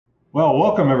Well,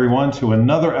 welcome everyone to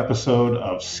another episode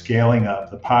of Scaling Up,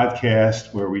 the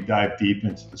podcast where we dive deep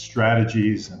into the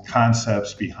strategies and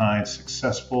concepts behind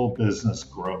successful business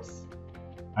growth.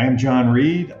 I am John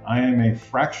Reed. I am a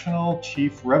fractional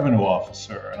chief revenue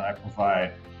officer, and I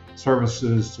provide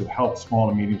services to help small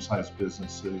to medium-sized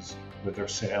businesses with their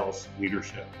sales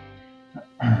leadership.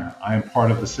 I am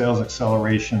part of the Sales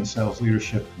Acceleration Sales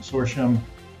Leadership Consortium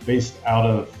based out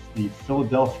of the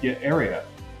Philadelphia area.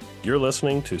 You're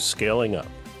listening to Scaling Up,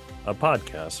 a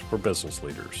podcast for business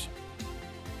leaders.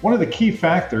 One of the key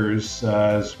factors,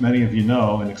 as many of you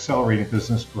know, in accelerating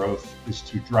business growth is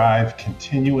to drive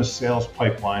continuous sales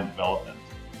pipeline development.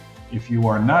 If you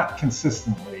are not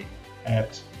consistently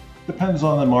at, depends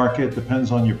on the market,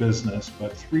 depends on your business,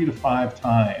 but 3 to 5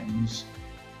 times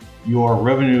your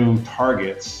revenue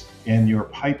targets in your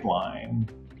pipeline,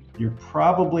 you're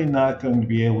probably not going to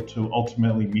be able to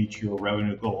ultimately meet your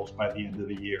revenue goals by the end of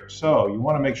the year. So you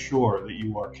want to make sure that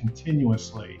you are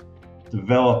continuously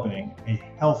developing a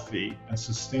healthy and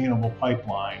sustainable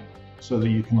pipeline so that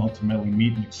you can ultimately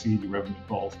meet and exceed your revenue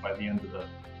goals by the end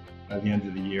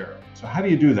of the year. So how do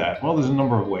you do that? Well, there's a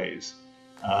number of ways.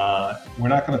 We're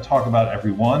not going to talk about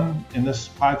every one in this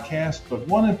podcast, but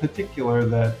one in particular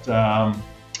that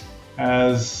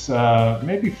has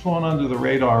maybe flown under the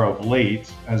radar of late,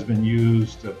 has been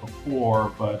used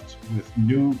before, but with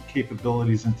new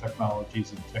capabilities and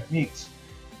technologies and techniques,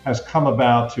 has come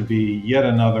about to be yet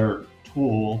another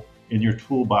tool in your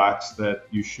toolbox that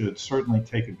you should certainly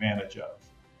take advantage of.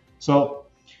 So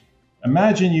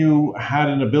imagine you had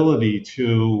an ability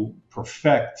to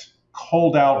perfect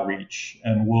cold outreach,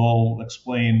 and we'll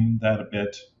explain that a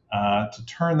bit, to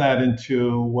turn that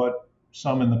into what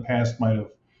some in the past might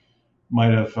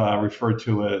have referred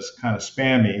to as kind of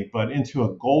spammy, but into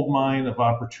a gold mine of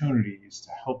opportunities to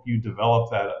help you develop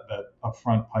that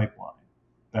upfront pipeline.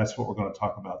 That's what we're going to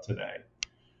talk about today.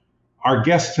 Our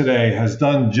guest today has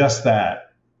done just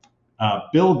that.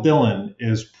 Bill Dillon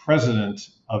is president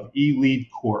of eLead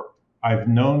Corp. I've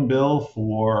known Bill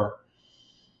for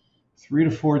 3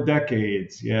 to 4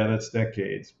 decades. Yeah, that's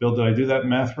decades. Bill, did I do that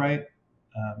math right?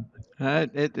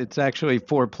 It's actually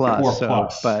 4 plus. 4 so,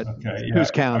 plus. But okay, yeah.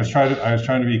 Who's counting? I was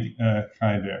trying to be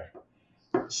kind there.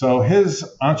 So his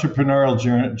entrepreneurial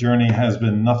journey has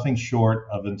been nothing short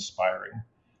of inspiring.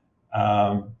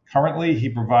 Currently, he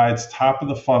provides top of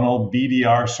the funnel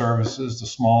BDR services to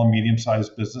small and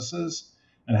medium-sized businesses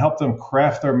and help them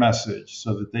craft their message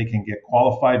so that they can get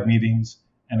qualified meetings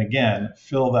and again,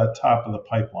 fill that top of the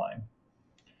pipeline.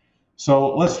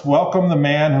 So let's welcome the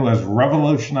man who has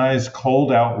revolutionized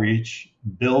cold outreach,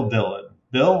 Bill Dillon.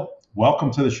 Bill,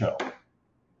 welcome to the show.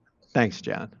 Thanks,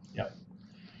 John. Yeah.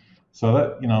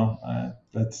 So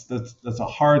that's a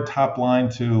hard top line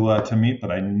to meet,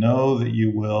 but I know that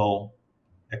you will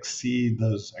exceed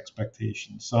those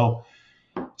expectations. So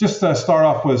just to start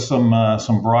off with some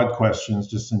broad questions,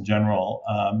 just in general.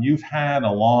 You've had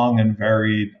a long and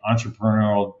varied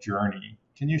entrepreneurial journey.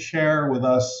 Can you share with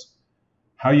us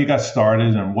how you got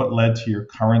started and what led to your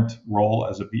current role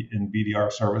in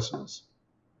BDR services?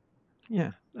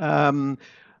 Yeah.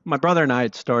 My brother and I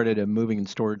had started a moving and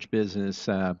storage business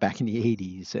back in the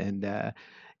 80s, and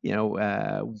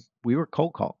we were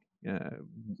cold calling.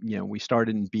 We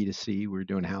started in B2C. We were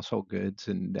doing household goods,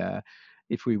 and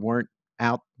if we weren't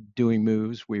out doing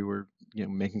moves, we were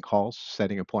making calls,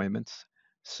 setting appointments.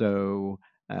 So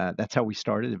that's how we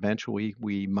started. Eventually,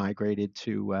 we migrated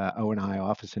to O&I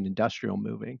office and industrial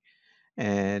moving,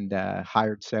 and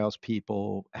hired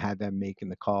salespeople, had them making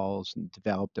the calls, and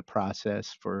developed a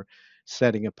process for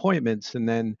setting appointments. And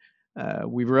then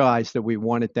we realized that we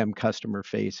wanted them customer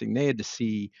facing. They had to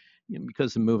see,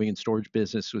 because the moving and storage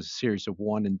business was a series of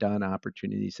one and done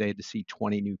opportunities, they had to see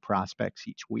 20 new prospects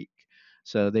each week.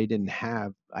 So I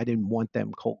didn't want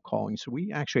them cold calling. So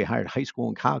we actually hired high school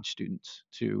and college students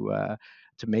to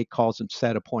make calls and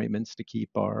set appointments to keep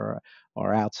our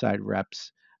outside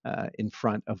reps in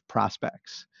front of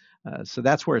prospects. So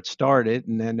that's where it started.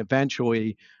 And then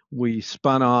eventually we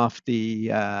spun off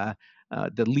the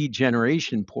lead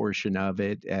generation portion of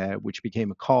it, which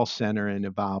became a call center and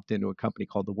evolved into a company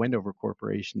called the Wendover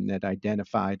Corporation that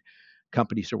identified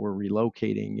companies that were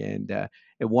relocating. And at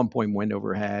one point,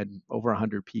 Wendover had over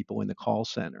 100 people in the call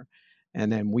center. And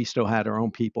then we still had our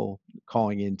own people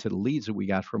calling into the leads that we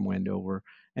got from Wendover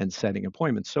and setting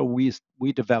appointments. So we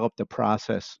developed a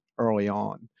process early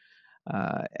on.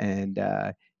 And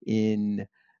in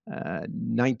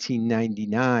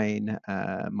 1999,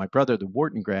 my brother, the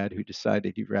Wharton grad, who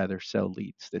decided he'd rather sell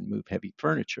leads than move heavy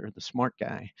furniture, the smart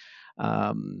guy,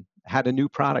 had a new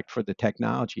product for the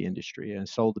technology industry and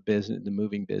sold the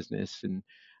moving business, and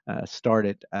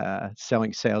started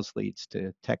selling sales leads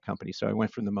to tech companies. So I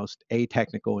went from the most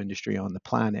technical industry on the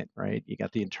planet, right? You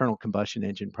got the internal combustion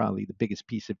engine, probably the biggest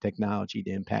piece of technology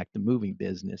to impact the moving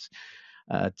business,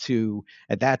 to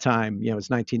at that time, it's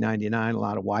 1999, a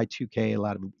lot of Y2K, a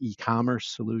lot of e-commerce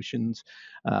solutions,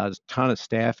 a ton of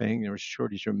staffing. There was a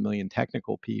shortage of a million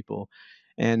technical people.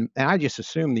 And I just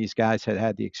assumed these guys had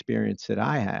had the experience that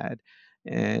I had.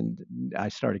 And I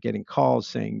started getting calls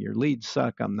saying your leads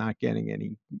suck. I'm not getting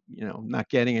any, not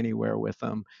getting anywhere with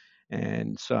them.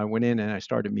 And so I went in and I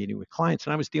started meeting with clients,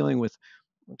 and I was dealing with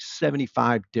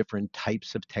 75 different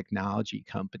types of technology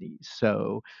companies.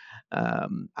 So I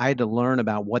had to learn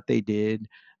about what they did,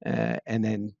 and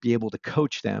then be able to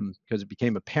coach them, because it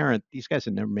became apparent these guys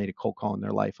had never made a cold call in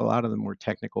their life. A lot of them were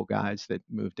technical guys that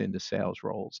moved into sales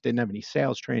roles, didn't have any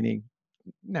sales training,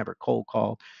 never cold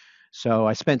called. So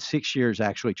I spent 6 years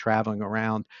actually traveling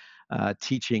around,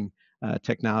 teaching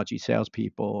technology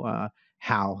salespeople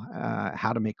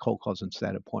how to make cold calls and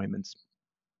set appointments.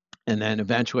 And then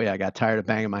eventually I got tired of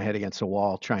banging my head against the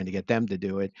wall trying to get them to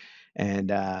do it, and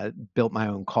built my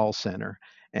own call center.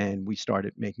 And we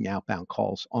started making outbound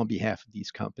calls on behalf of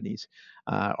these companies.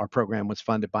 Our program was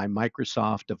funded by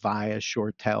Microsoft, Avaya,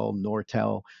 ShoreTel,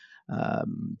 Nortel.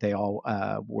 They all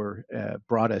were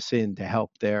brought us in to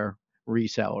help their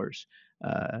resellers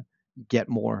uh, get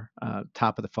more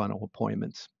top of the funnel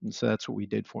appointments. And so that's what we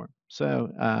did for them.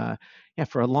 So yeah,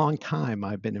 for a long time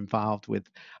I've been involved with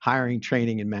hiring,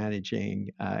 training, and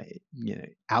managing,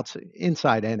 outside,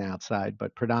 inside and outside,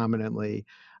 but predominantly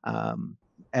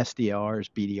SDRs,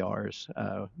 BDRs,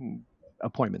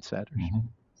 appointment setters. Mhm.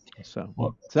 So,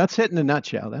 Well, so that's it in a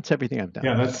nutshell. That's everything I've done.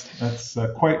 yeah, that's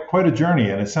quite a journey,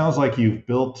 and it sounds like you've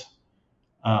built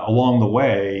along the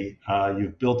way.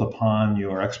 You've built upon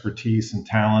your expertise and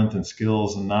talent and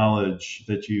skills and knowledge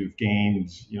that you've gained,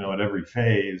 at every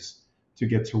phase to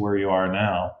get to where you are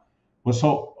now. Well,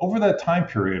 so over that time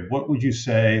period, what would you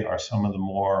say are some of the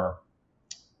more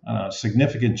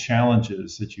significant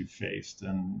challenges that you faced,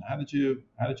 and how did you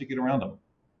get around them?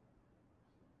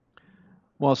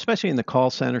 Well, especially in the call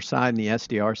center side and the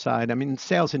SDR side. I mean,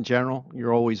 sales in general,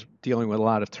 you're always dealing with a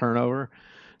lot of turnover.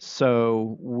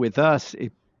 So with us,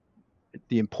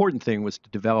 the important thing was to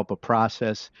develop a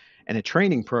process and a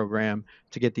training program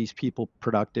to get these people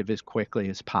productive as quickly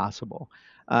as possible.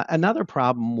 Another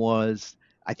problem was,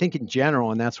 I think in general,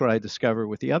 and that's what I discovered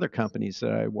with the other companies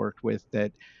that I worked with,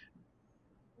 that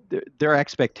their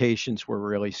expectations were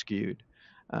really skewed.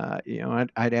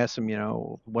 I'd ask them,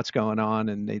 what's going on,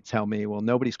 and they'd tell me, well,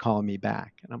 nobody's calling me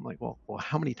back. And I'm like, well,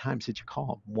 how many times did you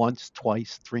call? Once,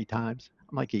 twice, three times?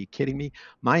 I'm like, are you kidding me?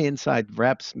 My inside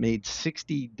reps made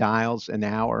 60 dials an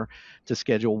hour to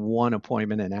schedule one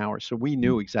appointment an hour. So we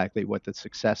knew exactly what the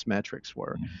success metrics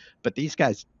were. But these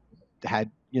guys had,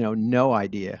 no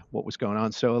idea what was going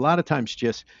on. So a lot of times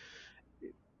just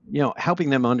helping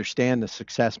them understand the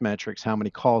success metrics, how many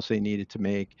calls they needed to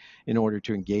make in order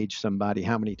to engage somebody,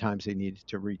 how many times they needed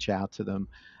to reach out to them,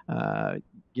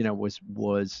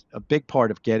 was a big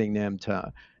part of getting them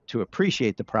to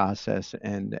appreciate the process,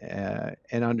 and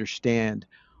understand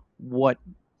what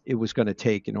it was going to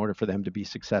take in order for them to be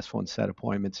successful and set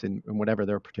appointments in whatever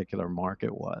their particular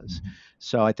market was.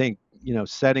 So I think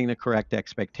setting the correct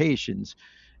expectations,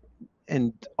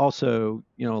 and also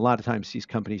a lot of times these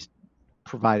companies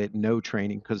provided no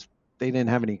training because they didn't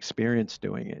have any experience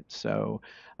doing it. So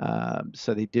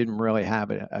they didn't really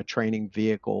have a training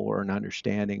vehicle or an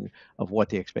understanding of what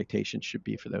the expectations should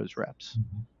be for those reps.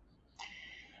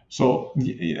 So,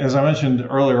 as I mentioned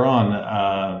earlier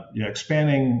on,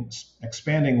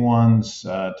 expanding one's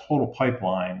total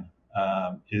pipeline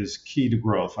is key to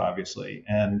growth, obviously,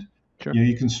 and Sure.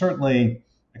 you can certainly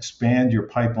expand your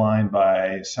pipeline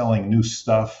by selling new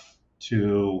stuff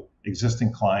to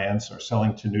existing clients or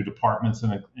selling to new departments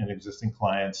in existing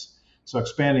clients. So,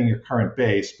 expanding your current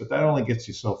base, but that only gets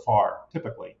you so far,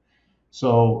 typically.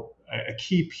 So, a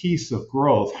key piece of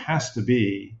growth has to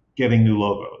be getting new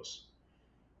logos.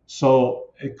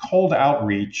 So a cold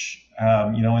outreach,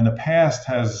 in the past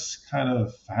has kind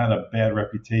of had a bad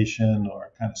reputation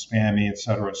or kind of spammy, et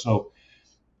cetera. So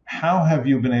how have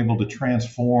you been able to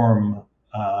transform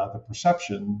the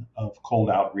perception of cold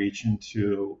outreach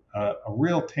into a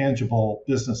real tangible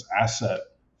business asset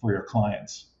for your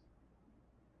clients?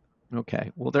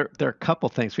 Okay. Well, there are a couple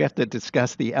things. We have to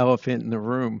discuss the elephant in the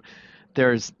room.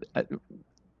 There's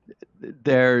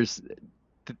there's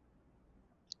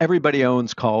everybody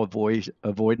owns call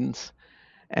avoidance,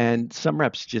 and some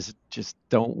reps just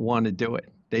don't want to do it.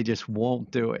 They just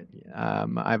won't do it.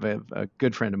 I have a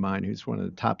good friend of mine who's one of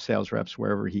the top sales reps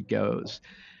wherever he goes,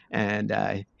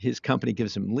 and his company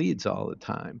gives him leads all the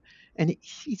time. and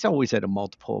he's always at a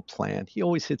multiple plant. He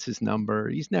always hits his number.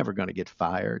 He's never going to get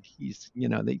fired.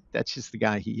 That's just the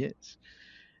guy he is.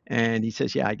 And he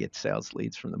says, yeah, I get sales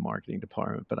leads from the marketing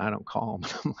department, but I don't call them.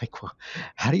 I'm like, well,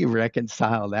 how do you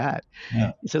reconcile that?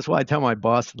 Yeah. He says, well, I tell my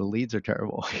boss the leads are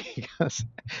terrible. He goes,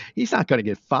 he's not going to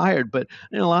get fired, but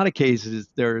in a lot of cases,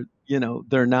 they're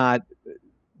not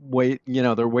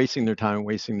they're wasting their time,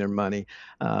 wasting their money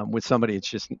with somebody. It's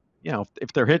just,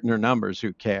 if they're hitting their numbers,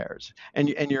 who cares? And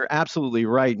you're absolutely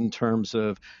right in terms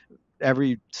of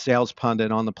every sales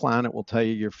pundit on the planet will tell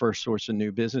you your first source of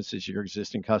new business is your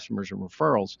existing customers and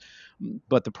referrals.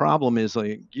 But the problem is,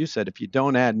 like you said, if you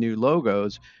don't add new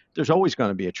logos, there's always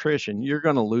going to be attrition. You're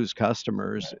going to lose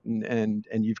customers, and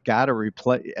you've got to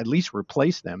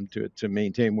replace them to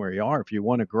maintain where you are. If you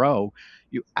want to grow,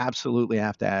 you absolutely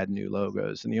have to add new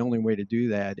logos, and the only way to do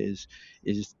that is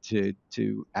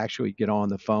to actually get on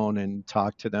the phone and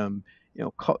talk to them.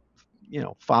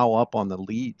 Follow up on the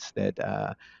leads that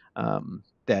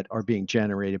are being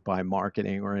generated by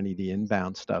marketing or any of the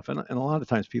inbound stuff. And a lot of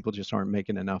times people just aren't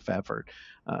making enough effort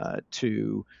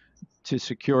to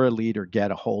secure a lead or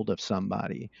get a hold of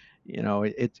somebody.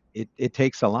 It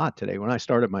takes a lot today. When I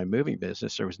started my moving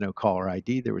business, there was no caller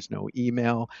ID, there was no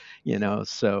email,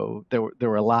 so there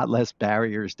were a lot less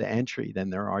barriers to entry than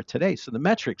there are today. So the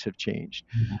metrics have changed.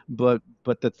 Mhm.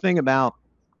 But the thing about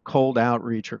cold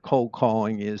outreach or cold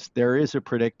calling is there is a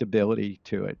predictability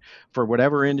to it. For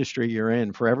whatever industry you're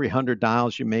in, for every 100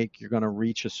 dials you make, you're going to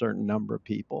reach a certain number of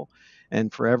people.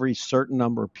 And for every certain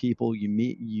number of people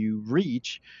you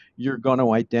reach, you're going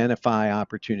to identify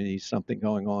opportunities, something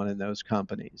going on in those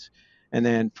companies. And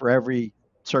then for every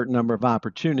certain number of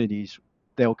opportunities,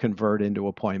 they'll convert into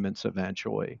appointments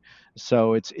eventually.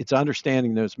 So it's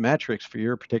understanding those metrics for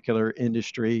your particular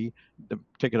industry, the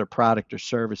particular product or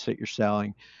service that you're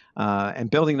selling,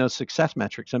 and building those success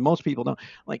metrics. And most people don't,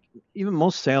 like, even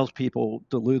most salespeople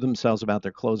delude themselves about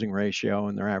their closing ratio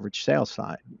and their average sales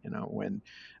side.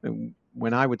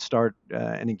 When I would start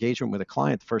an engagement with a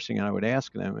client, the first thing I would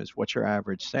ask them is, what's your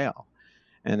average sale?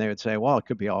 And they would say, well, it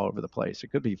could be all over the place.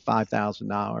 It could be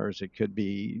 $5,000. It could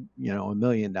be, $1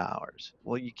 million.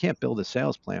 Well, you can't build a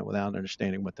sales plan without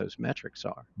understanding what those metrics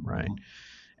are, right?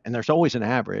 And there's always an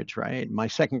average, right? My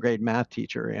second grade math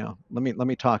teacher, let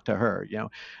me talk to her.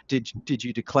 Did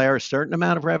you declare a certain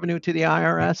amount of revenue to the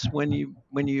IRS when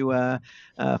you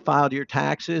filed your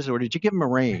taxes, or did you give them a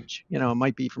range? It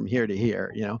might be from here to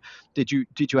here. Did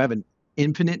you have an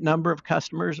infinite number of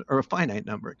customers or a finite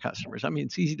number of customers? I mean,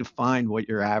 it's easy to find what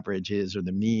your average is or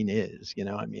the mean is.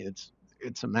 I mean,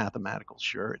 it's a mathematical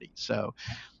surety. So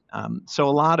a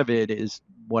lot of it is,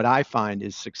 what I find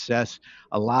is, success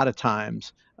a lot of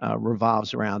times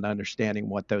revolves around understanding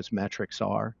what those metrics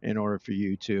are in order for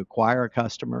you to acquire a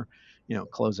customer,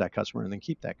 close that customer, and then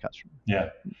keep that customer. Yeah.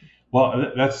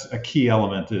 Well, that's a key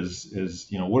element is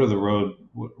what are the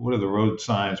road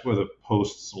signs, what are the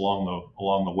posts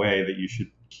along the way that you should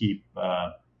keep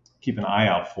an eye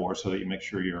out for, so that you make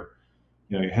sure you're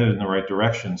headed in the right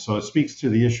direction. So it speaks to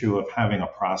the issue of having a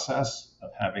process, of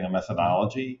having a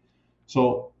methodology.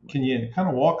 So can you kind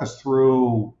of walk us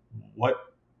through what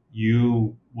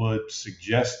you would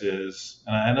suggest is,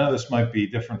 and I know this might be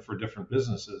different for different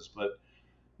businesses, but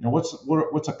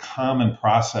what's a common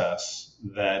process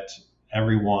that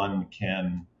everyone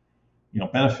can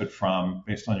benefit from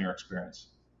based on your experience?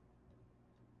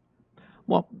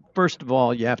 Well, first of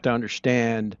all, you have to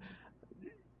understand,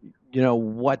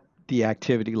 what the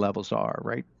activity levels are,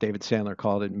 right? David Sandler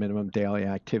called it minimum daily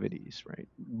activities, right?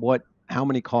 How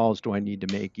many calls do I need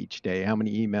to make each day? How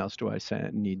many emails do I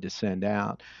need to send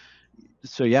out?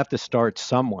 So you have to start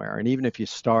somewhere. And even if you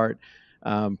start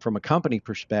from a company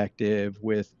perspective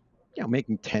with,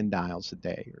 making 10 dials a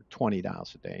day or 20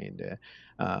 dials a day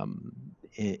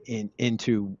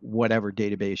into whatever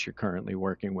database you're currently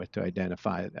working with to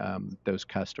identify those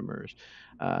customers,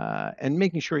 and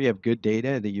making sure you have good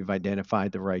data, that you've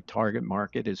identified the right target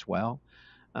market as well.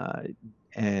 Uh,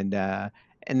 and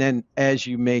and then as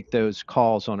you make those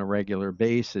calls on a regular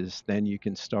basis, then you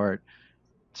can start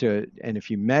and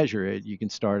if you measure it, you can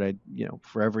start at,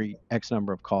 for every X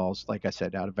number of calls, like I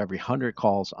said, out of every 100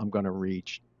 calls, I'm going to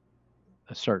reach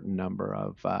a certain number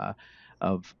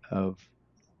of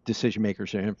decision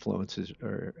makers or influences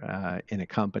or in a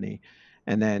company.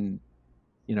 And then,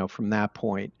 from that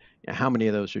point, how many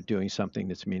of those are doing something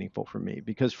that's meaningful for me?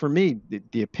 Because for me,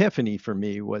 the epiphany for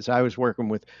me was, I was working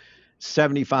with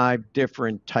 75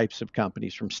 different types of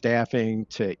companies, from staffing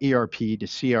to ERP to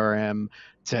CRM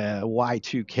to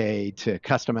Y2K to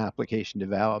custom application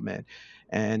development.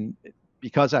 And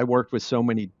because I worked with so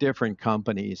many different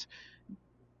companies,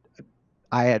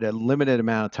 I had a limited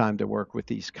amount of time to work with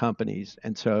these companies.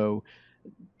 And so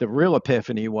the real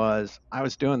epiphany was I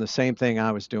was doing the same thing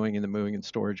I was doing in the moving and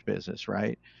storage business,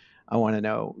 right? I want to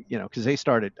know, because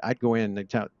I'd go in and they'd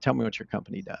tell me what your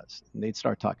company does. And they'd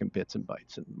start talking bits and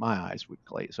bytes, and my eyes would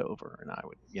glaze over and I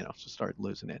would, just start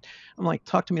losing it. I'm like,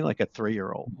 talk to me like a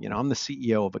 3-year-old. I'm the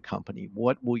CEO of a company.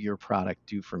 What will your product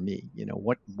do for me?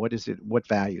 What is it? What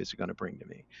value is it going to bring to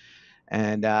me?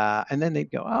 And then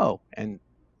they'd go, oh, and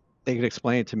they could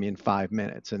explain it to me in 5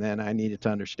 minutes. And then I needed to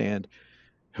understand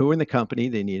who in the company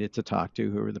they needed to talk to,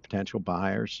 who were the potential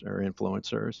buyers or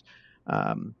influencers,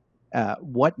 um,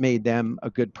 what made them a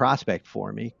good prospect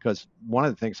for me. Because one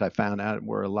of the things I found out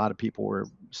were a lot of people were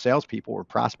salespeople were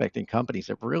prospecting companies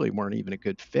that really weren't even a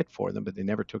good fit for them, but they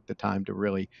never took the time to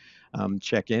really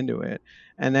check into it.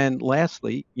 And then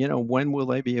lastly, when will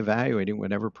they be evaluating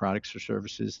whatever products or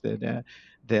services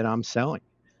that I'm selling?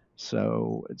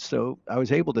 So I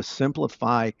was able to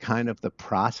simplify kind of the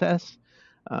process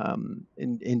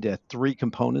into three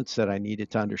components that I needed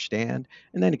to understand.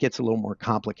 And then it gets a little more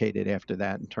complicated after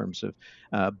that in terms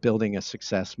of building a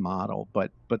success model.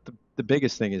 But the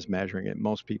biggest thing is measuring it.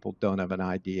 Most people don't have an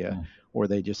idea, or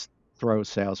they just throw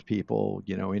salespeople,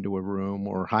 into a room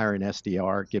or hire an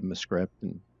SDR, give them a script,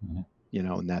 and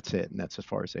and that's it. And that's as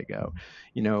far as they go.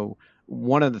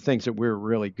 One of the things that we're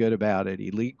really good about at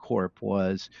Elite Corp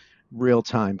was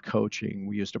real-time coaching.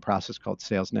 We used a process called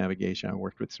sales navigation. I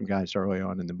worked with some guys early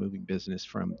on in the moving business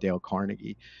from Dale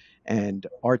Carnegie, and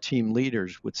our team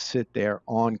leaders would sit there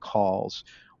on calls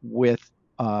with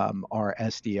our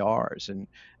SDRs,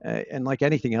 and like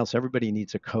anything else, everybody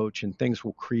needs a coach, and things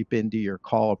will creep into your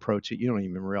call approach that you don't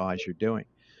even realize you're doing.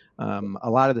 A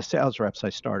lot of the sales reps I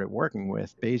started working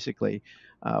with, basically,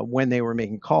 when they were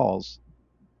making calls,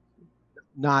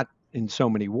 not in so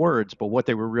many words, but what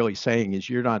they were really saying is,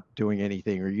 you're not doing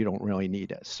anything, or you don't really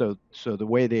need us. So the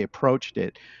way they approached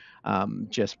it,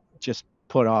 just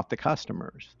put off the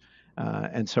customers,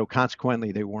 and so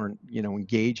consequently they weren't,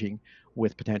 engaging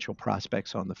with potential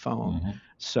prospects on the phone.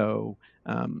 So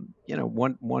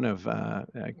one of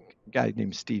a guy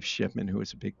named Steve Shipman, who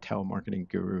was a big telemarketing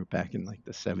guru back in like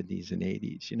the 70s and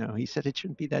 80s, he said it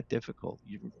shouldn't be that difficult.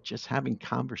 You're just having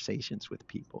conversations with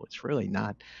people. It's really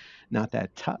not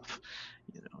that tough.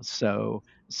 So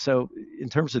in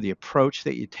terms of the approach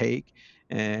that you take,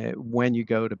 when you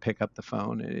go to pick up the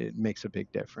phone, it makes a big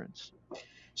difference.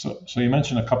 So you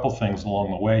mentioned a couple things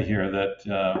along the way here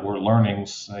that were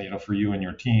learnings, for you and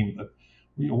your team. But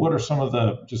what are some of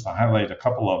the, just to highlight a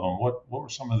couple of them, what were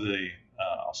some of the,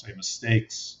 I'll say,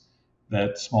 mistakes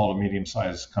that small to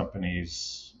medium-sized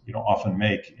companies, often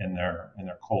make in their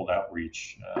cold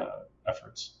outreach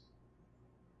efforts?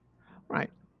 Right.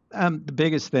 The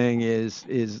biggest thing is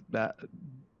that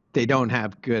they don't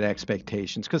have good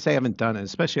expectations because they haven't done it,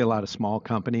 especially a lot of small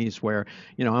companies where,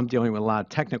 I'm dealing with a lot of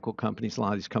technical companies. A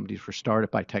lot of these companies were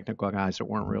started by technical guys that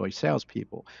weren't really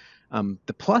salespeople.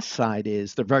 The plus side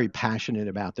is they're very passionate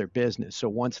about their business. So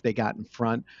once they got in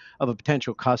front of a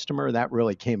potential customer, that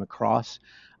really came across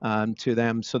to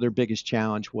them. So their biggest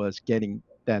challenge was getting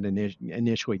that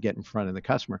initially get in front of the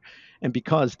customer. And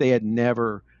because they had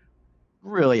never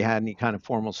really had any kind of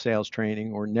formal sales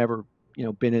training, or never,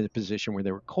 been in a position where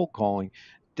they were cold calling,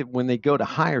 that when they go to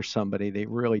hire somebody, they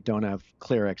really don't have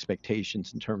clear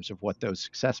expectations in terms of what those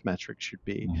success metrics should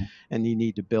be, and you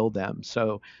need to build them.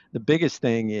 So the biggest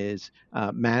thing is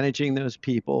managing those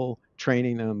people,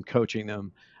 training them, coaching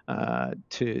them,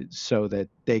 so that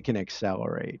they can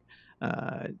accelerate.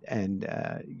 And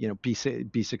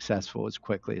be successful as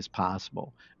quickly as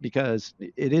possible, because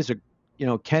it is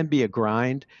can be a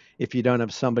grind if you don't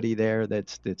have somebody there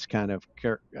that's kind of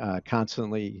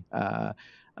constantly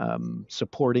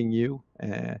supporting you,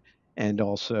 and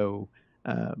also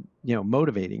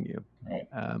motivating you. Right.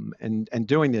 And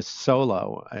doing this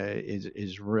solo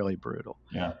is really brutal.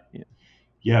 Yeah.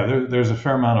 There's a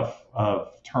fair amount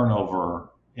of turnover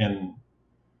in,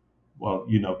 well,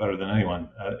 better than anyone,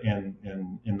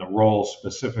 in the role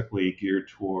specifically geared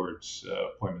towards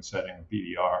appointment setting,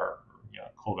 BDR,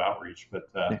 cold outreach.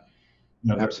 But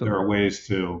there are ways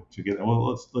to get.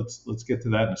 Well, let's get to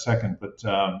that in a second. But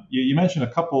you mentioned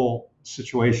a couple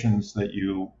situations that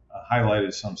you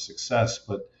highlighted some success.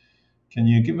 But can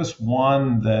you give us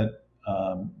one that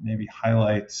maybe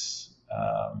highlights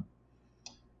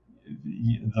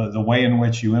the way in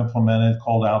which you implemented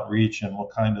cold outreach, and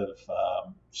what kind of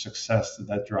success did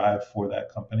that drive for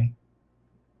that company?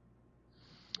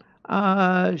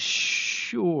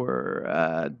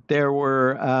 Sure. There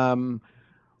were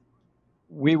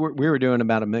we were doing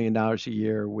about $1 million a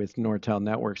year with Nortel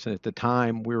Networks, and at the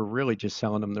time we were really just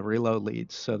selling them the reload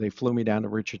leads. So they flew me down to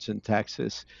Richardson,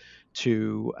 Texas,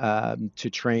 to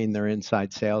train their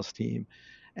inside sales team.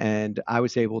 And I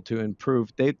was able to improve.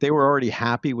 They were already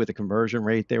happy with the conversion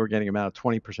rate. They were getting about a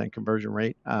 20% conversion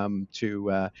rate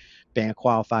to bank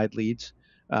qualified leads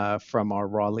from our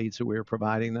raw leads that we were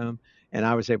providing them. And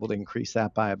I was able to increase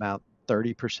that by about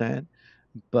 30%.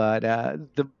 But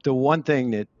the one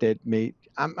thing that made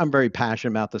I'm very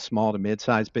passionate about the small to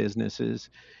mid-sized businesses,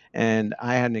 and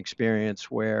I had an experience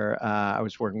where I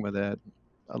was working with a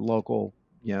local,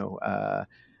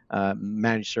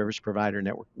 managed service provider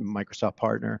network, Microsoft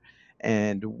partner,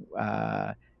 and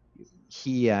uh,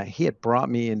 he had brought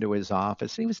me into his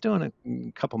office. He was doing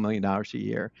a couple $1 million a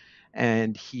year,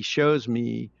 and he shows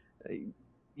me. uh,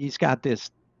 He's got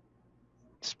this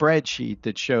spreadsheet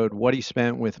that showed what he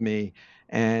spent with me,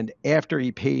 and after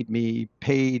he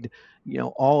paid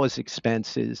all his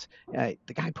expenses. The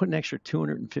guy put an extra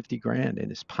 250 grand in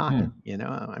his pocket. Hmm.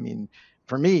 I mean,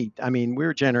 for me, I mean, we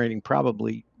were generating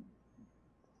probably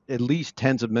at least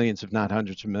tens of millions, if not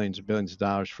hundreds of millions of billions of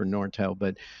dollars for Nortel.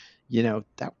 But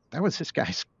that was this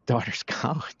guy's daughter's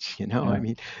college. I Yeah.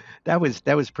 mean, that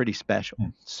was pretty special. Hmm.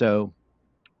 So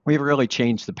we've really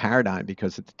changed the paradigm,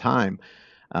 because at the time,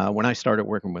 when I started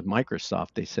working with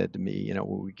Microsoft, they said to me,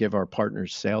 we give our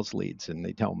partners sales leads, and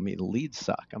they tell me the leads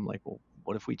suck. I'm like, well,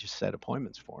 what if we just set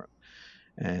appointments for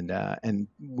them? And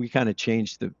we kind of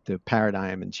changed the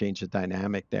paradigm and changed the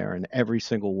dynamic there. And every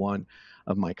single one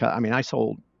of I mean, I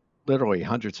sold literally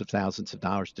hundreds of thousands of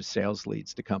dollars to sales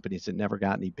leads to companies that never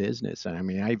got any business. And I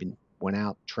mean, I even went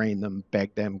out, trained them,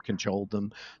 begged them, cajoled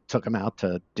them, took them out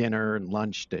to dinner and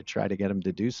lunch to try to get them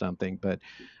to do something. But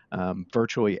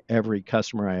virtually every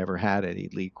customer I ever had at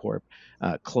Elite Corp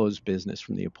closed business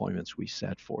from the appointments we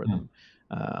set for Hmm.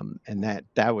 them. And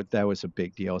that was a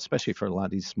big deal, especially for a lot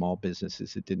of these small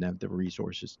businesses that didn't have the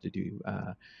resources to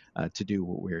do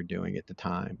what we were doing at the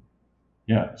time.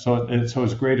 Yeah. So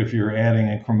it's great if you're adding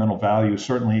incremental value.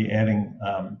 Certainly, adding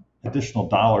additional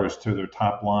dollars to their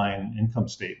top line income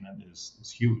statement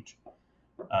is huge.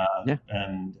 Yeah,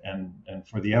 And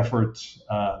for the effort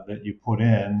that you put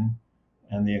in,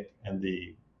 and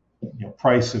the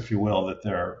price, if you will, that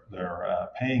they're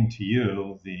paying to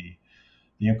you, the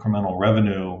incremental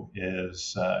revenue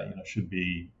is should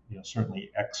be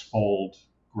certainly x-fold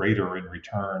greater in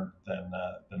return than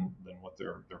what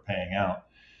they're paying out.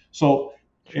 So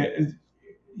sure. eh,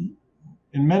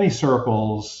 in many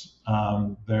circles,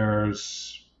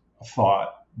 there's a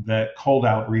thought that cold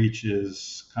outreach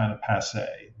is kind of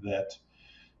passe. That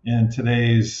in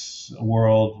today's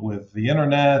world, with the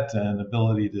internet and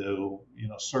ability to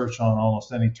search on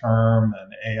almost any term,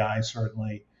 and AI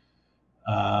certainly,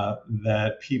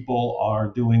 that people are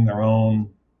doing their own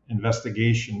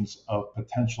investigations of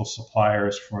potential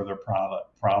suppliers for their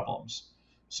product problems.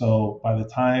 So by the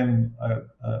time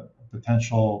a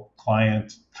potential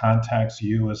client contacts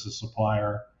you as a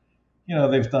supplier,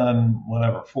 they've done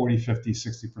whatever 40, 50,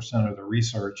 60% of the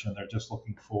research, and they're just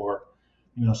looking for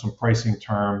some pricing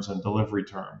terms and delivery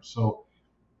terms. So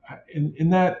in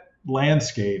that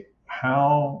landscape,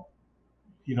 how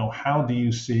do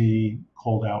you see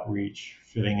cold outreach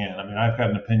fitting in? I mean, I've got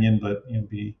an opinion, but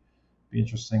be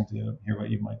interesting to hear what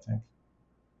you might think.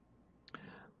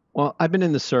 Well, I've been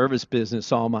in the service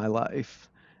business all my life.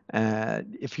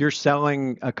 If you're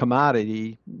selling a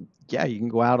commodity, yeah, you can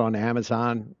go out on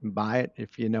Amazon and buy it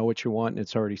if you know what you want and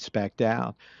it's already spec'd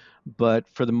out. But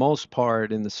for the most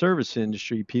part, in the service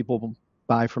industry, people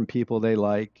buy from people they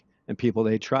like and people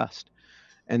they trust.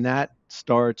 And the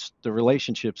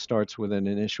relationship starts with an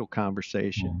initial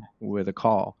conversation, Mhm. with a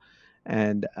call.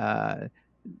 And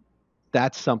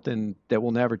that's something that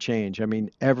will never change. I mean,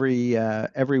 every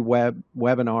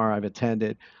webinar I've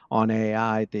attended on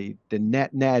AI, the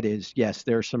net is, yes,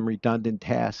 there are some redundant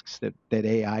tasks that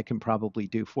AI can probably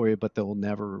do for you, but they'll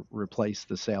never replace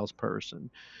the salesperson.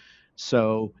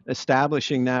 So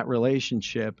establishing that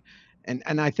relationship,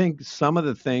 and I think some of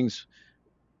the things,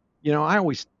 I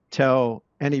always tell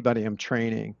anybody I'm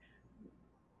training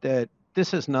that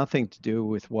this has nothing to do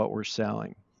with what we're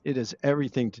selling. It has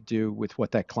everything to do with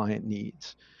what that client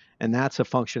needs. And that's a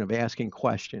function of asking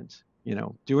questions,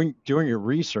 doing your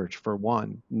research for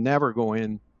one. Never go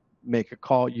in, make a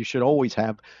call. You should always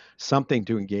have something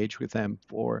to engage with them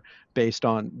for, based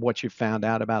on what you found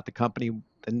out about the company,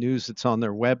 the news that's on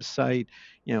their website,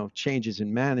 changes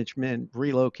in management,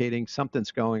 relocating,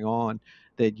 something's going on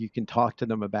that you can talk to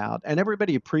them about. And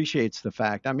everybody appreciates the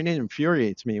fact. I mean, it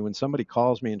infuriates me when somebody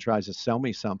calls me and tries to sell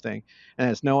me something and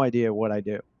has no idea what I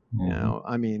do. Mhm.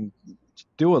 I mean,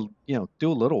 do a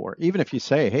little work. Even if you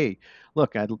say, hey,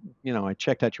 look, I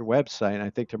checked out your website and I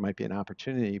think there might be an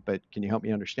opportunity, but can you help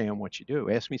me understand what you do?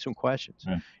 Ask me some questions.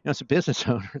 Yeah. As a business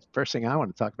owner, the first thing I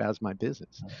want to talk about is my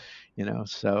business.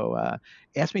 So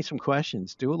ask me some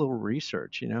questions, do a little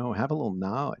research, have a little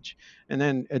knowledge. And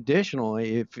then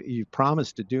additionally, if you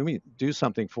promise to do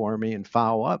something for me and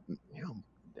follow up,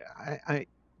 I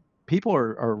people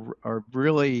are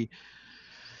really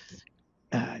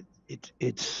uh,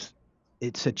 it's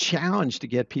it's a challenge to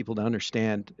get people to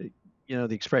understand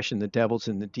the expression the devil's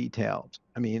in the details.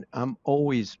 I mean, I'm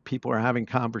always people are having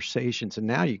conversations, and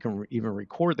now you can even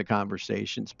record the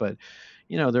conversations, but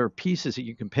there are pieces that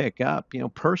you can pick up,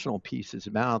 personal pieces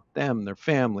about them, their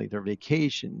family, their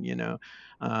vacation.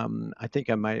 I think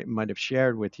I might have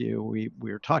shared with you, we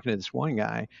were talking to this one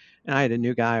guy, and I had a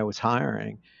new guy I was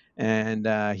hiring, and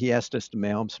he asked us to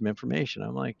mail him some information.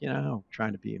 I'm like,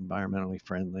 trying to be environmentally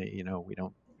friendly. We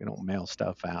don't mail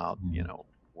stuff out.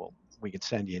 Well, we could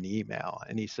send you an email.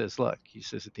 And he says, look, he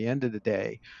says, at the end of the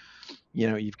day,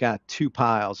 you've got two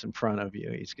piles in front of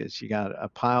you. He says, you got a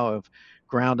pile of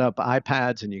ground up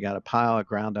iPads and you got a pile of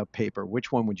ground up paper.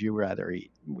 Which one would you rather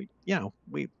eat?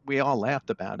 We all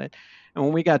laughed about it. And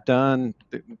when we got done,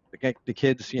 the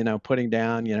kids, putting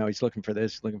down, he's looking for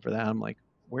this, looking for that. I'm like,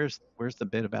 where's the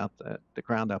bit about the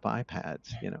ground up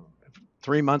iPads?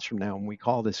 3 months from now, when we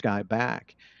call this guy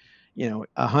back,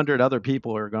 100 other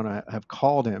people are going to have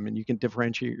called him, and you can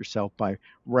differentiate yourself by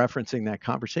referencing that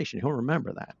conversation. He'll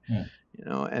remember that.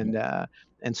 Yeah.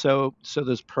 And so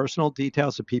those personal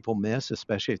details that people miss,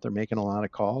 especially if they're making a lot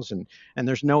of calls, and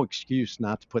there's no excuse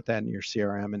not to put that in your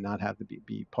CRM and not have to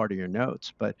be part of your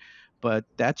notes. But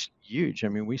that's huge. I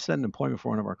mean, we set an appointment for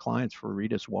one of our clients for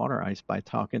Rita's Water Ice by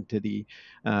talking to the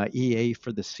EA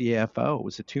for the CFO. It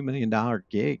was a $2 million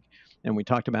gig, and we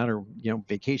talked about her,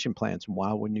 vacation plans in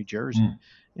Wildwood, New Jersey,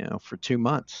 for 2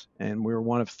 months. And we were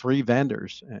one of three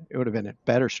vendors. It would have been a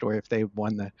better story if they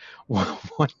won the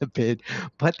won the bid,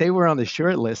 but they were on the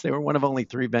short list. They were one of only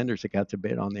three vendors that got to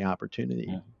bid on the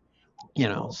opportunity.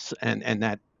 And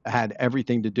that had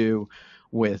everything to do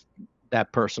with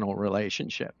that personal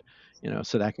relationship.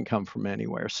 So that can come from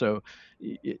anywhere. So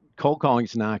cold calling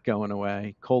is not going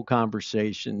away. Cold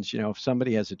conversations, if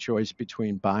somebody has a choice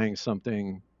between buying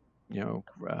something,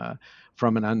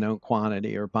 from an unknown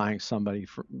quantity, or buying somebody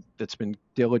that's been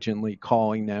diligently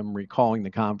calling them, recalling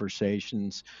the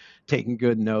conversations, taking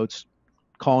good notes,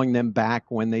 calling them back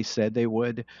when they said they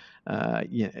would,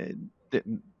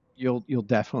 you'll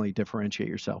definitely differentiate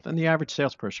yourself. And the average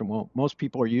salesperson won't. Most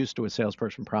people are used to a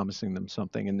salesperson promising them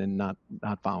something and then not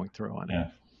following through on it. Yeah.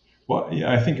 Well,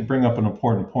 yeah, I think you bring up an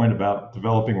important point about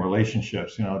developing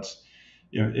relationships. It's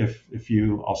if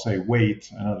you, I'll say,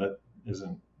 wait. I know that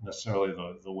isn't necessarily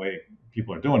the way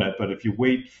people are doing it, but if you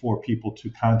wait for people to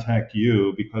contact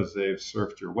you because they've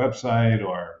surfed your website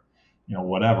or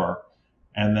whatever,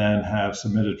 and then have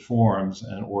submitted forms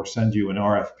or send you an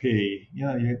RFP,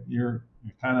 you're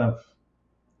kind of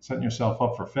setting yourself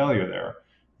up for failure there,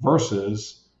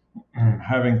 versus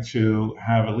having to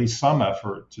have at least some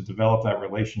effort to develop that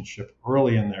relationship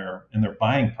early in their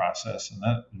buying process. And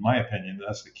that, in my opinion,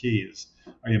 that's the key: is,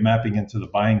 are you mapping into the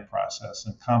buying process?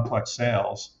 And complex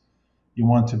sales, you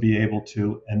want to be able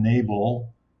to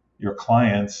enable your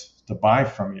clients to buy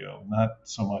from you, not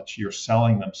so much you're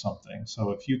selling them something.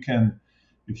 So if you can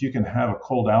have a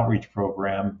cold outreach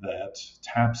program that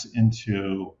taps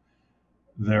into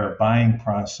their buying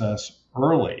process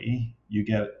early, you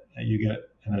get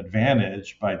an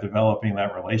advantage by developing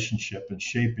that relationship and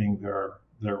shaping their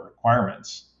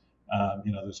requirements.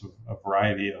 There's a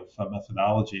variety of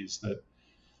methodologies that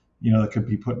that could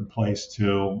be put in place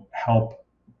to help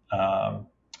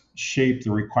shape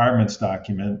the requirements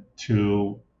document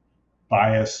to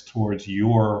bias towards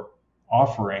your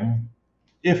offering,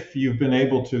 if you've been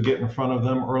able to get in front of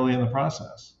them early in the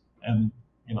process. And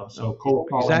so cold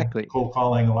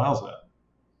calling allows that.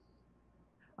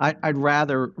 I'd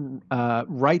rather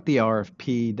write the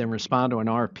RFP than respond to an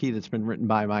RFP that's been written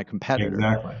by my competitor.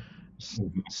 Exactly.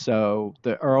 So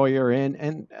the earlier in,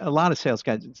 and a lot of sales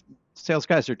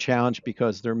guys are challenged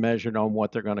because they're measured on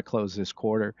what they're going to close this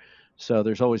quarter. So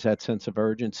there's always that sense of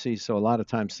urgency. So a lot of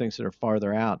times things that are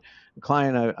farther out. A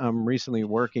client I'm recently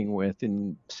working with,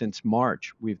 and since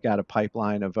March, we've got a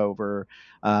pipeline of over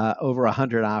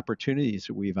 100 opportunities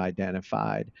that we've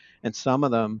identified, and some of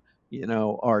them,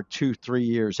 are 2-3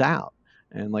 years out.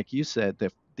 And like you said,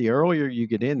 the earlier you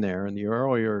get in there and the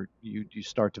earlier you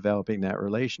start developing that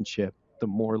relationship, the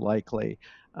more likely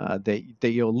that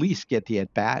you'll at least get the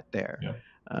at bat there.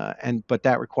 Yeah. But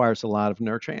that requires a lot of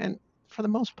nurturing. And for the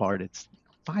most part, it's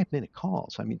 5-minute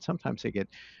calls. I mean, sometimes they get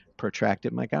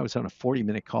protracted. Like I was on a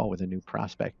 40-minute call with a new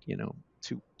prospect,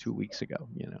 two weeks ago,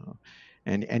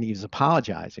 and he's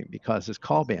apologizing because his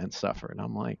call band suffered. And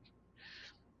I'm like,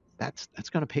 that's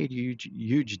going to pay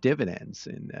huge dividends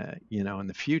in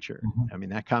the future. Hmm. I mean,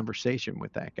 that conversation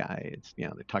with that guy, it's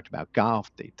they talked about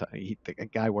golf. The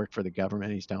guy worked for the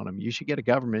government. He's telling him you should get a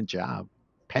government job,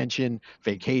 pension,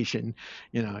 vacation.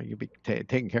 You'll be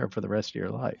taken care of for the rest of your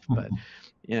life. But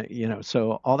yeah,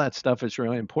 so all that stuff is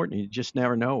really important. You just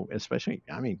never know. Especially,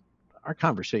 I mean, our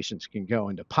conversations can go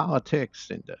into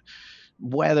politics, into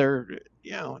weather.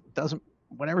 It doesn't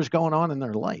whatever's going on in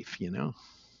their life.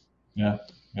 Yeah,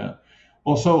 yeah.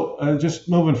 Well, so just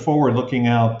moving forward, looking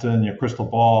out in your crystal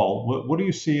ball, what do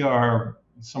you see are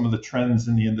some of the trends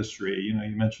in the industry?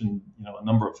 You mentioned a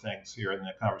number of things here in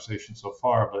the conversation so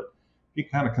far, but if you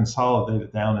kind of consolidate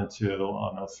it down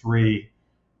into three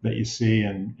that you see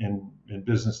in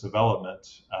business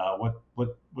development, what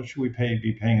should we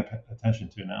be paying attention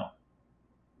to now?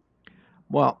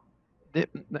 Well,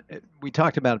 we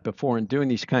talked about it before. In doing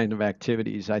these kind of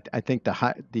activities, I think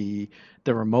the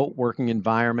remote working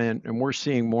environment, and we're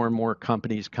seeing more and more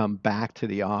companies come back to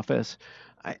the office.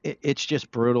 It's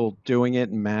just brutal doing it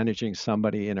and managing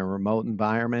somebody in a remote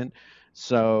environment.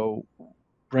 So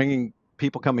bringing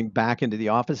people coming back into the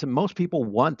office, and most people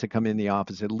want to come in the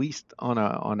office at least on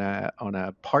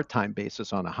a part-time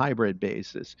basis, on a hybrid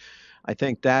basis. I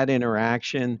think that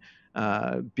interaction,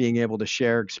 being able to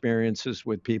share experiences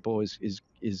with people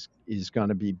is going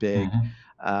to be big.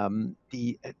 Hmm.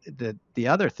 The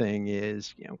other thing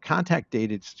is, contact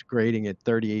data is grading at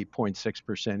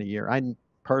 38.6% a year. I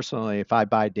personally, if I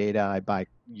buy data, I buy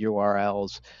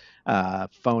URLs,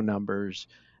 phone numbers,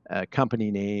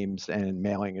 company names, and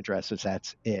mailing addresses.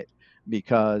 That's it.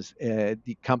 Because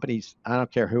the companies, I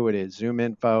don't care who it is, Zoom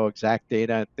Info, Exact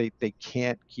Data, they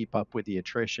can't keep up with the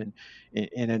attrition.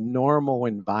 In a normal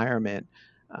environment,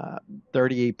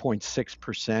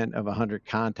 38.6% of 100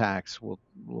 contacts will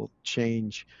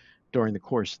change during the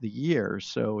course of the year.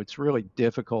 So it's really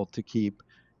difficult to keep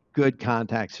good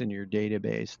contacts in your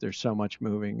database. There's so much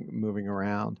moving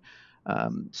around.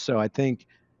 So I think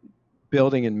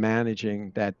building and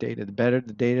managing that data, the better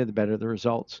the data, the better the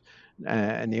results.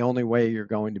 And the only way you're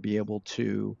going to be able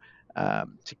to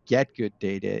get good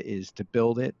data is to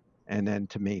build it and then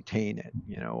to maintain it.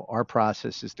 Our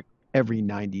process is to every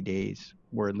 90 days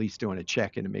we're at least doing a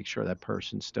check-in to make sure that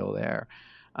person's still there,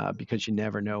 because you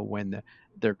never know when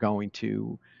they're going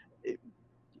to.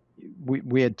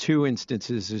 We had two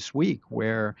instances this week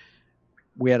where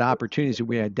we had opportunities that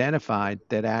we identified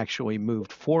that actually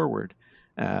moved forward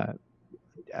uh,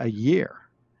 a year.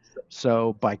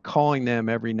 So by calling them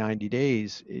every 90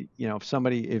 days, if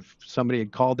somebody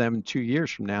had called them 2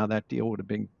 years from now, that deal would have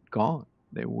been gone.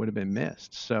 They would have been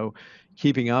missed. So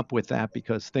keeping up with that,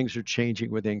 because things are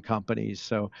changing within companies.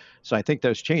 So I think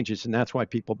those changes, and that's why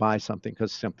people buy something,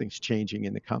 because something's changing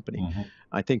in the company. Hmm.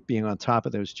 I think being on top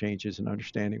of those changes and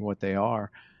understanding what they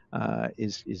are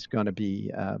is going to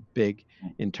be big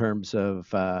in terms of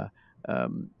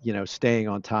staying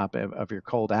on top of your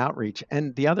cold outreach.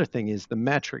 And the other thing is the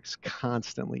metrics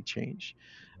constantly change,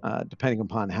 depending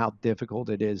upon how difficult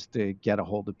it is to get a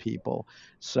hold of people.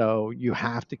 So you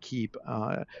have to keep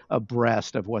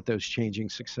abreast of what those changing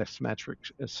success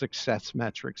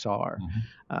metrics are.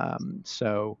 Hmm.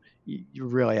 So you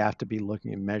really have to be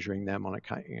looking and measuring them on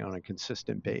a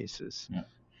consistent basis. Yeah.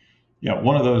 Yeah,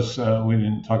 one of those we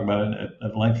didn't talk about it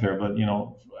at length there, but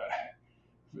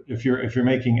if you're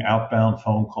making outbound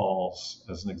phone calls,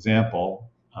 as an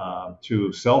example,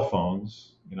 to cell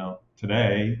phones,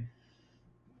 today,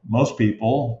 most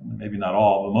people, maybe not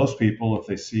all, but most people, if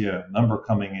they see a number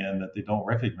coming in that they don't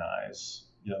recognize,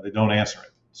 they don't answer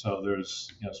it. So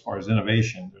there's, as far as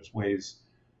innovation, there's ways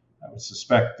I would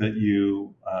suspect that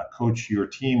you coach your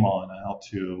team on how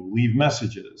to leave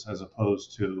messages as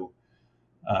opposed to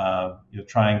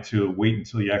trying to wait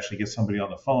until you actually get somebody on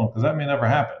the phone, because that may never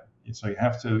happen. And so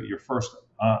your first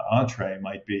entree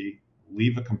might be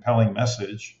leave a compelling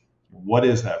message. What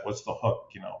is that? What's the hook?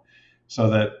 So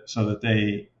that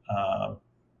they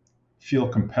feel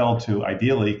compelled to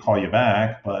ideally call you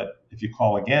back. But if you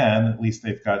call again, at least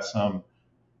they've got some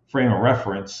frame of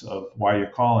reference of why you're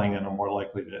calling and are more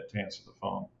likely to answer the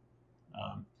phone.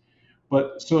 Um,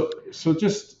 but so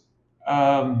just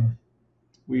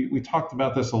we talked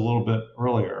about this a little bit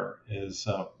earlier, is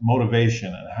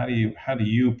motivation, and how do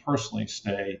you personally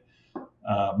stay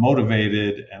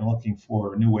motivated and looking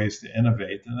for new ways to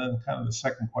innovate. And then kind of the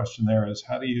second question there is,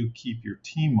 how do you keep your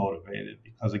team motivated?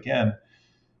 Because again,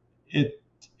 it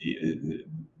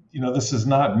this is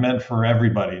not meant for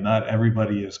everybody. Not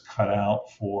everybody is cut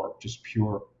out for just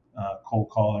pure cold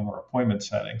calling or appointment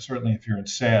setting. Certainly, if you're in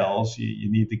sales,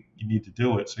 you need to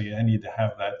do it. So you need to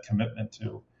have that commitment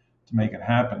to make it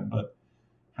happen. But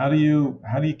how do you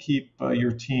keep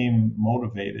your team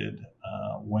motivated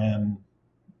when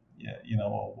a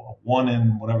one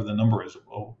in whatever the number is, a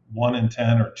 1 in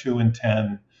 10 or 2 in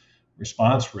 10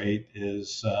 response rate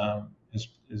is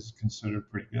considered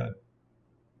pretty good.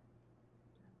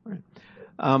 Right.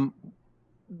 Um,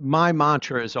 my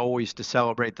mantra is always to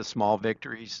celebrate the small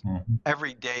victories. Mm-hmm.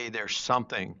 Every day there's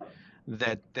something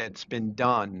that's been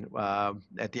done.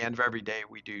 At the end of every day,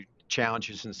 we do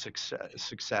challenges and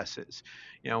successes.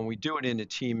 And we do it in a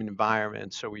team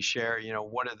environment. So we share,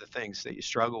 what are the things that you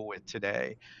struggle with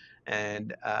today,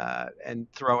 and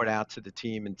throw it out to the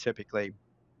team. And typically,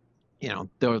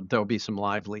 there'll be some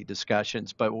lively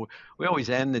discussions, but we always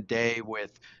end the day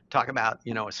with talk about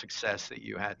a success that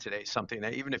you had today, something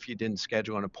that even if you didn't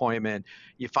schedule an appointment,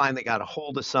 you finally got a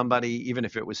hold of somebody, even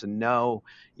if it was a no,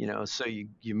 so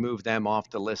you move them off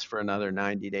the list for another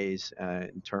 90 days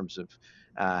in terms of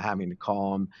having to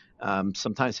call them.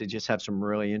 Sometimes they just have some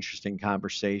really interesting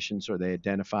conversations, or they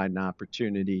identified an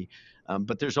opportunity,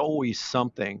 but there's always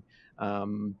something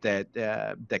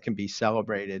that can be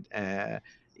celebrated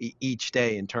each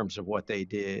day in terms of what they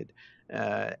did.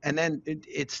 And then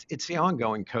it's the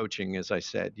ongoing coaching, as I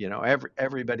said.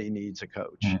 Everybody needs a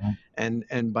coach, Mm-hmm.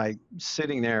 and by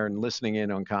sitting there and listening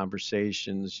in on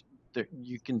conversations,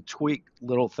 you can tweak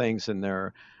little things in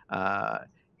their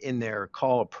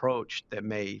call approach that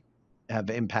may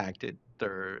have impacted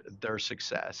their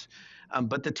success.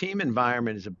 But the team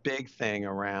environment is a big thing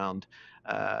around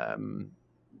um,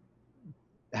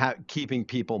 keeping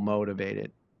people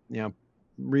motivated. You know,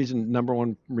 number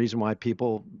one reason why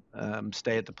people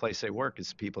stay at the place they work is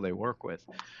the people they work with.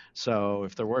 So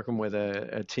if they're working with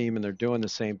a team and they're doing the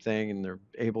same thing and they're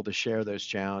able to share those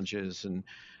challenges and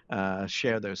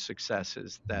share those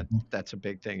successes, that's a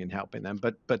big thing in helping them.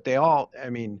 But they all, I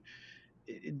mean,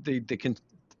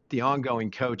 the ongoing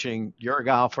coaching. You're a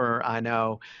golfer, I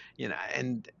know,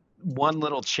 and one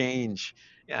little change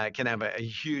can have a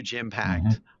huge Mm-hmm.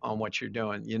 impact on what you're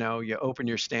doing. You open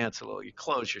your stance a little, you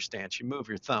close your stance, you move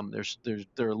your thumb.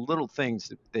 There are little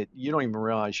things that you don't even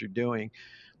realize you're doing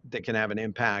that can have an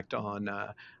impact on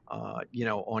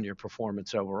your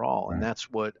performance overall. And Right.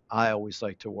 that's what I always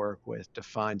like to work with, to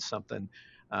find something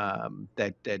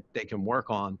that they can work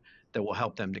on that will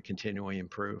help them to continually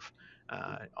improve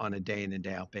on a day in and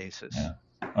day out basis. Yeah,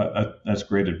 that's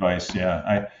great advice.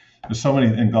 Yeah, there's so many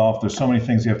in golf. There's so many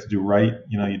things you have to do right.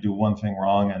 You do one thing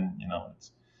wrong, and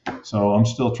so I'm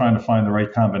still trying to find the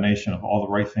right combination of all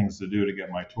the right things to do to get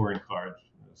my touring card.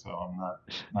 So I'm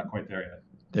not quite there yet.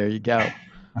 There you go.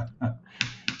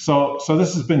 So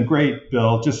this has been great,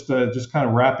 Bill. Just kind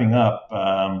of wrapping up.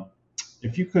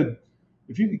 If you could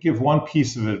give one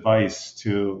piece of advice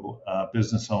to a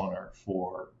business owner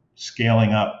for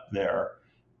scaling up their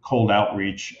cold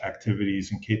outreach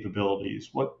activities and capabilities,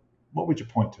 what would you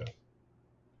point to?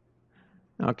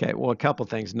 Okay, well, a couple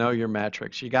things. Know your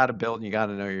metrics. You got to build, and you got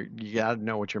to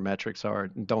know what your metrics are,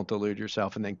 and don't delude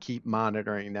yourself. And then keep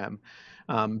monitoring them.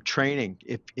 Training.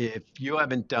 If you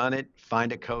haven't done it,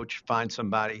 find a coach, find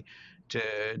somebody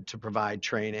to provide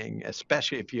training.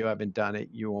 Especially if you haven't done it,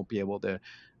 you won't be able to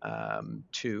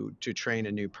train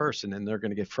a new person, and they're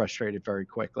going to get frustrated very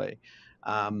quickly.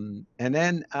 And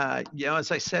then,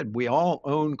 as I said, we all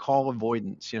own call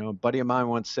avoidance. A buddy of mine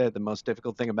once said the most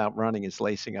difficult thing about running is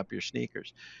lacing up your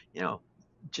sneakers. You know,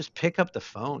 just pick up the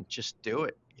phone, just do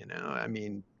it. I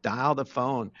mean, dial the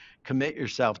phone, commit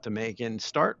yourself to making,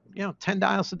 start, 10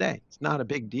 dials a day. It's not a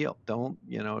big deal. Don't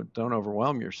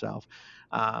overwhelm yourself.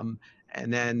 Um,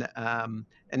 and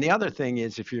the other thing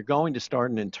is, if you're going to start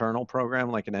an internal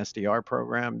program like an SDR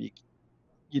program,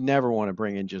 you never want to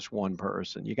bring in just one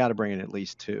person. You got to bring in at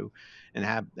least two, and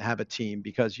have a team,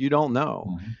 because you don't know.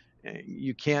 Mm-hmm.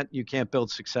 You can't build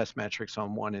success metrics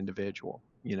on one individual.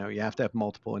 You have to have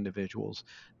multiple individuals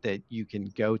that you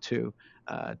can go to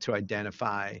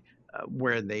identify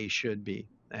where they should be,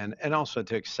 and also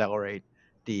to accelerate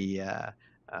the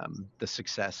the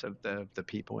success of the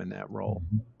people in that role.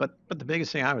 Mm-hmm. But the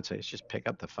biggest thing I would say is just pick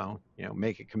up the phone.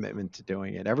 Make a commitment to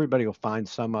doing it. Everybody will find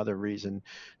some other reason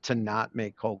to not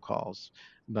make cold calls,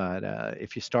 but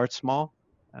if you start small,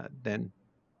 then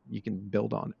you can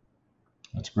build on it.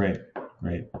 That's great.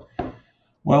 Great.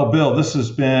 Well, Bill, this has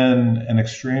been an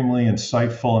extremely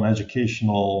insightful and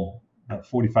educational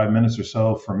 45 minutes or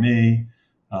so for me.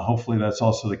 Hopefully, that's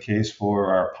also the case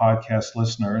for our podcast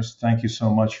listeners. Thank you so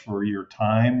much for your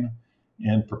time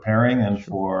in preparing and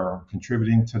for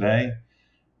contributing today.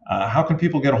 How can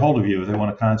people get a hold of you if they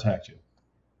want to contact you?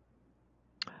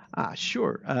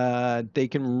 Sure. They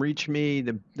can reach me.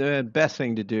 The best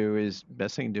thing to do is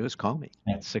call me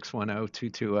Yeah, at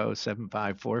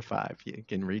 610-220-7545. You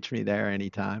can reach me there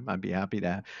anytime. I'd be happy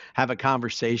to have a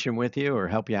conversation with you or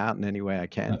help you out in any way I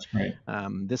can. that's great.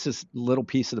 This is a little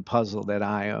piece of the puzzle that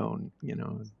I own,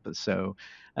 so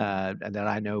that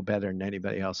I know better than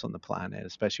anybody else on the planet,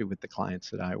 especially with the clients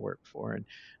that I work for. And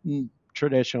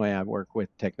traditionally, I work with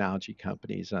technology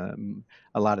companies. A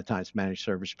lot of times managed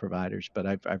service providers, but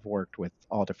I've worked with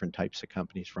all different types of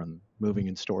companies from moving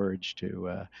and storage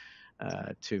to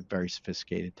very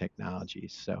sophisticated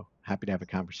technologies. So happy to have a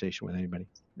conversation with anybody.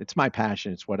 It's my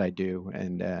passion. It's what I do,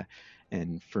 and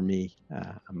for me,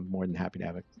 I'm more than happy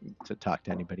to talk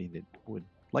to anybody that would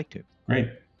like to. Great,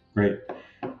 great,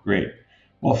 great.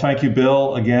 Well, thank you,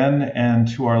 Bill, again, and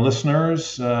to our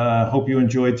listeners. Hope you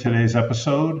enjoyed today's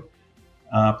episode.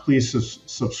 Please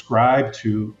subscribe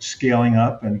to Scaling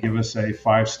Up and give us a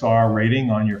 5-star rating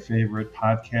on your favorite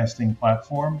podcasting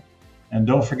platform. And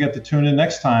don't forget to tune in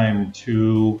next time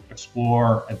to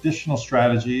explore additional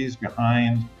strategies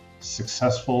behind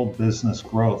successful business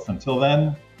growth. Until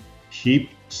then, keep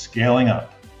scaling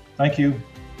up. Thank you.